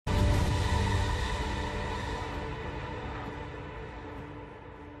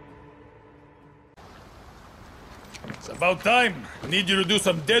It's about time. Need you to do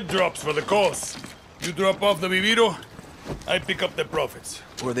some dead drops for the cause. You drop off the viviro, I pick up the profits.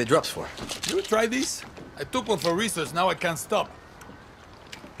 What are the drops for? You try these? I took one for research, now I can't stop.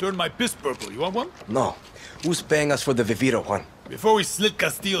 Turn my piss purple. You want one? No. Who's paying us for the Viviro, Juan? Before we slit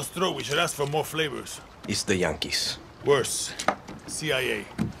Castillo's throat, we should ask for more flavors. It's the Yankees. Worse. CIA.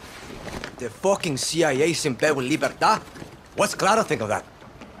 The fucking CIA's in bed with Libertad? What's Clara think of that?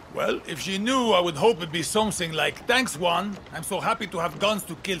 Well, if she knew, I would hope it'd be something like, "Thanks, Juan. I'm so happy to have guns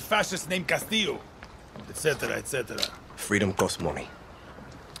to kill fascists named Castillo," etc., etc. Freedom costs money.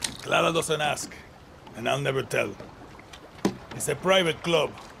 Clara doesn't ask, and I'll never tell. It's a private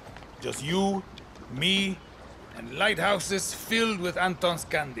club. Just you, me, and lighthouses filled with Anton's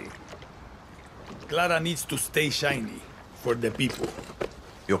candy. Clara needs to stay shiny for the people.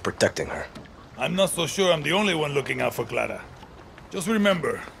 You're protecting her. I'm not so sure I'm the only one looking out for Clara. Just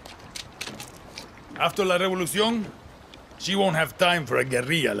remember, after La Revolución, she won't have time for a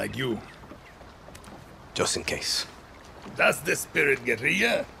guerrilla like you. Just in case. That's the spirit,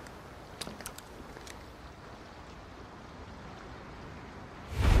 guerrilla.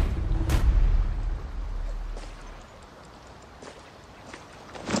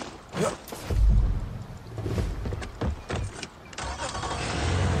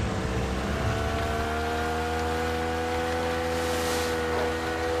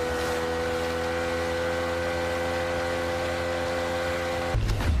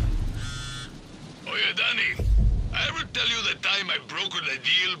 Danny, I ever tell you the time I brokered a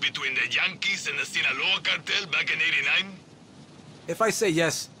deal between the Yankees and the Sinaloa cartel back in '89? If I say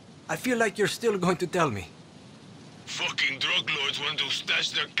yes, I feel like you're still going to tell me. Fucking drug lords want to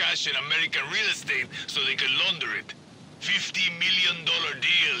stash their cash in American real estate so they can launder it. $50 million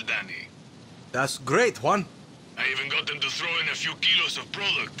deal, Danny. That's great, Juan. I even got them to throw in a few kilos of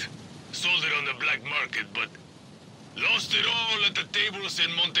product. Sold it on the black market, but lost it all at the tables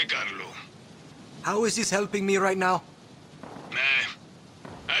in Monte Carlo. How is this helping me right now? Nah,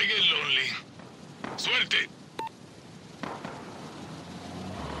 I get lonely. Suerte!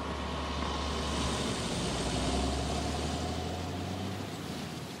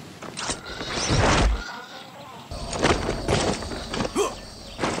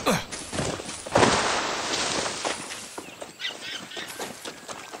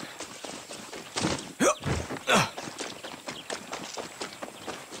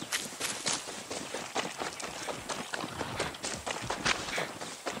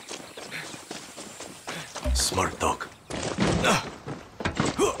 Smart dog.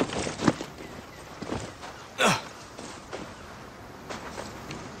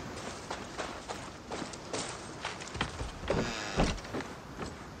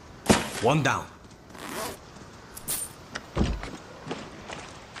 One down.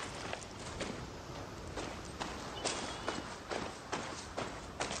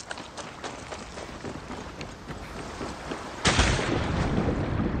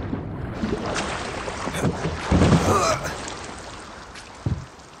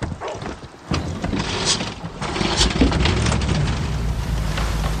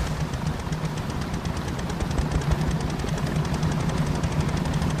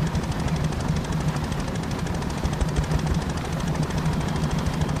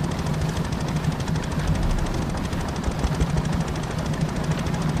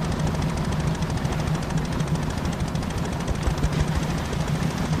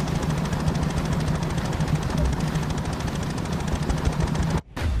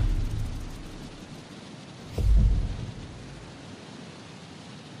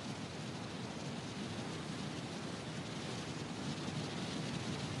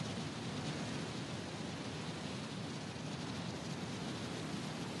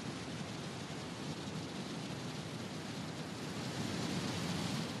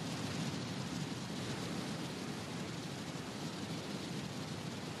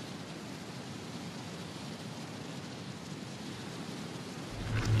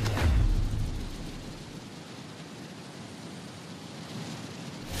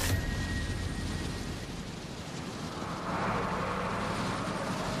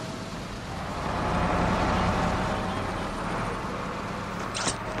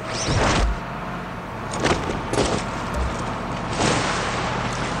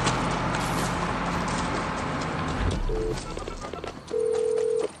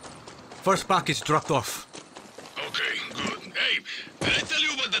 First package dropped off. Okay, good. Hey, did I tell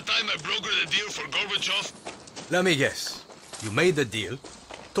you about the time I brokered the deal for Gorbachev? Let me guess. You made the deal,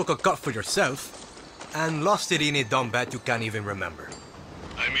 took a cut for yourself, and lost it in a dumb bet you can't even remember.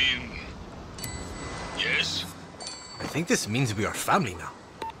 I mean... yes? I think this means we are family now.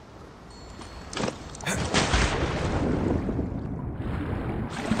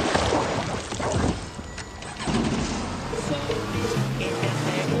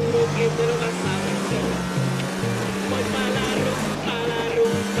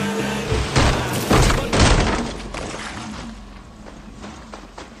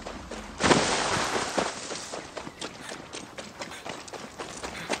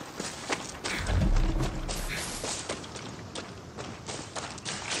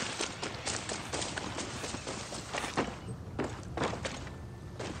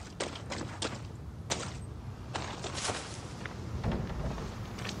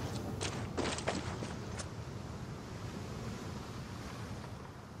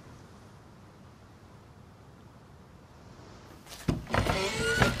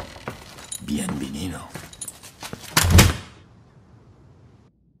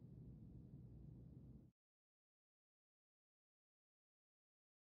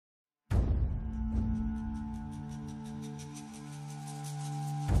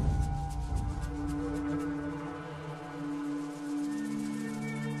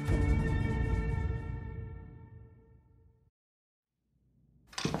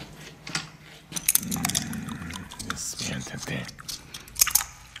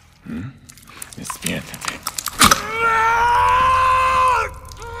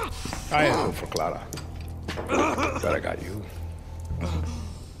 I had hope for Clara. But I got you.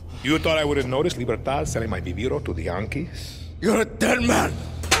 You thought I would have noticed Libertad selling my Viviro to the Yankees? You're a dead man!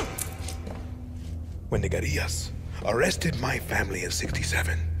 When the guerrillas arrested my family in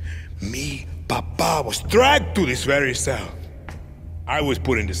 '67, me, Papa, was dragged to this very cell. I was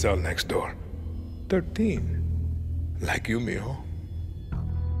put in the cell next door. 13. Like you, mijo.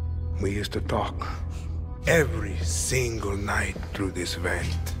 We used to talk every single night through this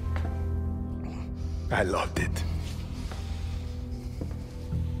vent. I loved it.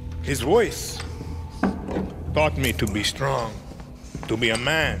 His voice taught me to be strong, to be a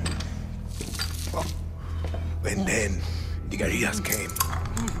man. And then the guerrillas came.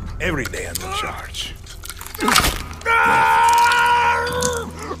 Every day under charge.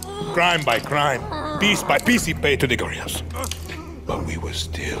 Crime by crime, piece by piece he paid to the guerrillas. But we would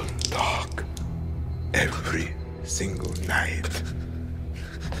still talk every single night.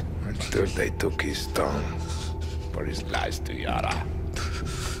 Until they took his tongue for his last to Yara.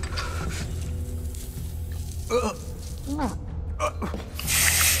 Stop!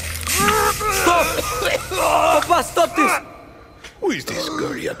 Papa, stop this! Who is this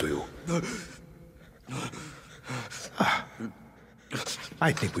guerrilla to you?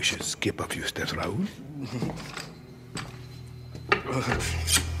 I think we should skip a few steps, Raúl.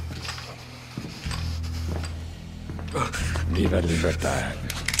 Viva Libertad.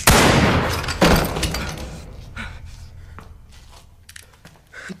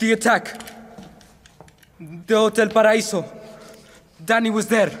 The attack. The Hotel Paraíso. Danny was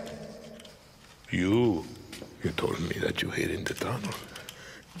there. You told me that you hid in the tunnel.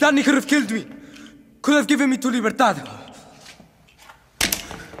 Danny could have killed me. Could have given me to Libertad.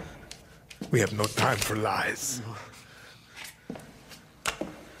 We have no time for lies.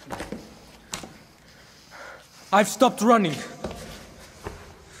 I've stopped running.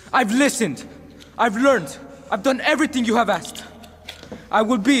 I've listened. I've learned. I've done everything you have asked. I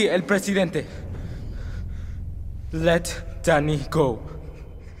will be El Presidente. Let Danny go.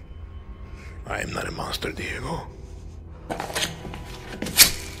 I am not a monster, Diego.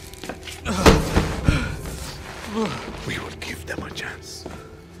 We will give them a chance.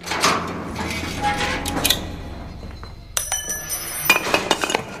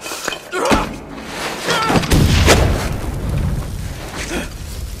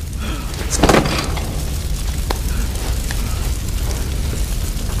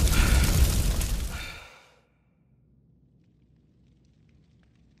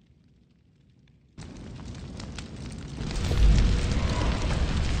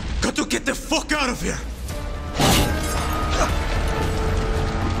 Got to get the fuck out of here!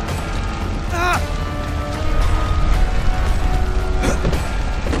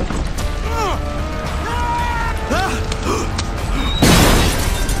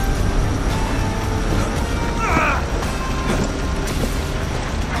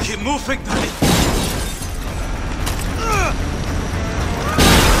 Keep moving, Danny!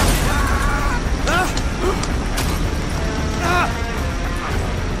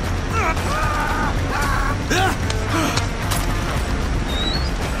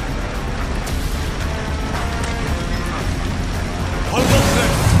 Almost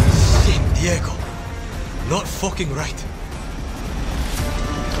there! Shit, Diego. Not fucking right.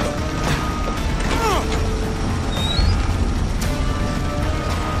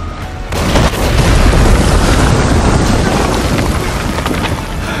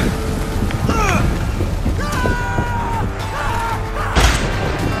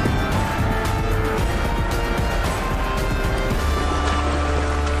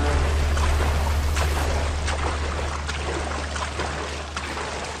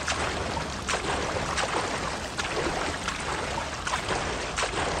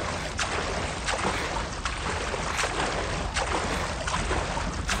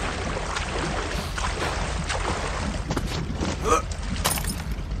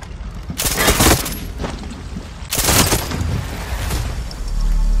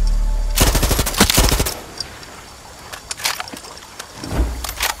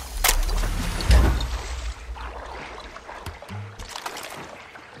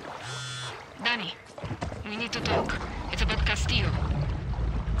 Danny, we need to talk. It's about Castillo.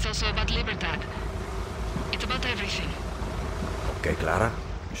 It's also about Libertad. It's about everything. Okay, Clara,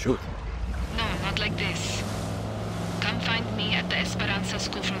 shoot. No, not like this. Come find me at the Esperanza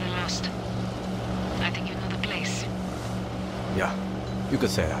School for the Lost. I think you know the place. Yeah, you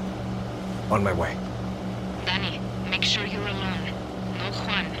could say that. On my way. Danny, make sure you're alone. No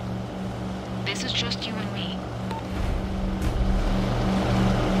Juan. This is just you and me.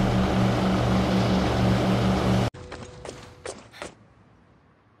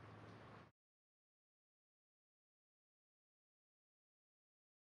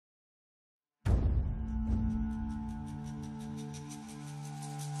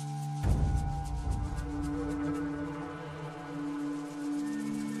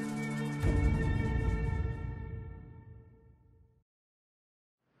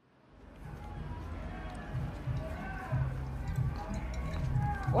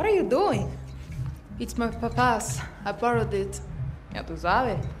 What are you doing? It's my papa's. I borrowed it. Ya tú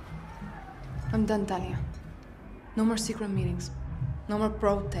sabes. I'm done, Talia. No more secret meetings. No more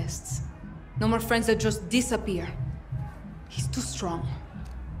protests. No more friends that just disappear. He's too strong.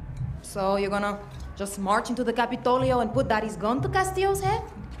 So you're gonna just march into the Capitolio and put Daddy's gun to Castillo's head?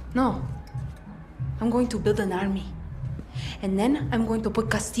 No. I'm going to build an army. And then I'm going to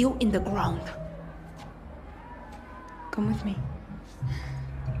put Castillo in the ground. Come with me.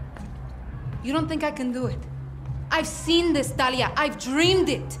 You don't think I can do it? I've seen this, Talia. I've dreamed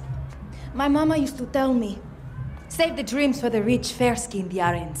it. My mama used to tell me, save the dreams for the rich, fair-skinned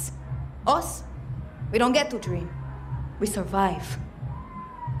Yarans. Us, we don't get to dream. We survive.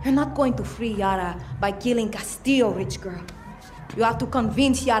 You're not going to free Yara by killing Castillo, rich girl. You have to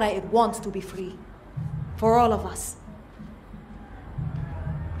convince Yara it wants to be free. For all of us.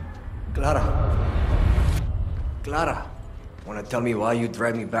 Clara. Clara. Wanna tell me why you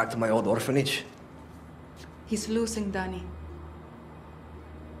dragged me back to my old orphanage? He's losing, Danny.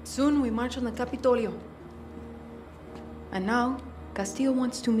 Soon we march on the Capitolio. And now, Castillo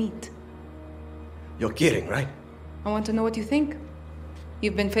wants to meet. You're kidding, right? I want to know what you think.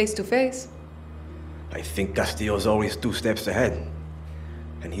 You've been face to face. I think Castillo's always 2 steps ahead.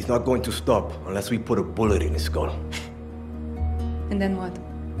 And he's not going to stop unless we put a bullet in his skull. And then what?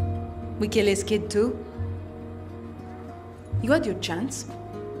 We kill his kid too? You had your chance.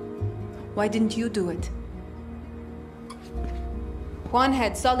 Why didn't you do it? Juan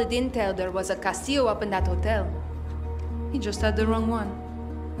had solid intel there was a Castillo up in that hotel. He just had the wrong one.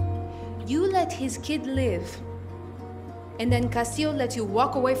 You let his kid live, and then Castillo lets you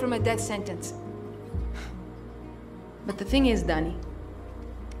walk away from a death sentence. But the thing is, Danny,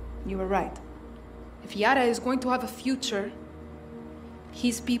 you were right. If Yara is going to have a future,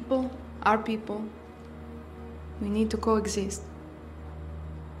 his people, our people, we need to coexist.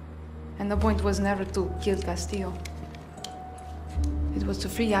 And the point was never to kill Castillo. It was to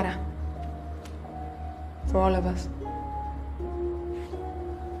free Yara. For all of us.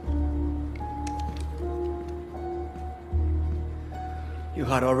 You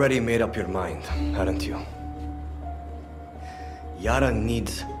had already made up your mind, hadn't you? Yara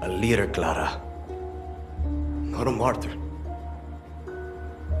needs a leader, Clara. Not a martyr.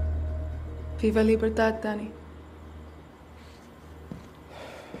 Viva Libertad, Danny.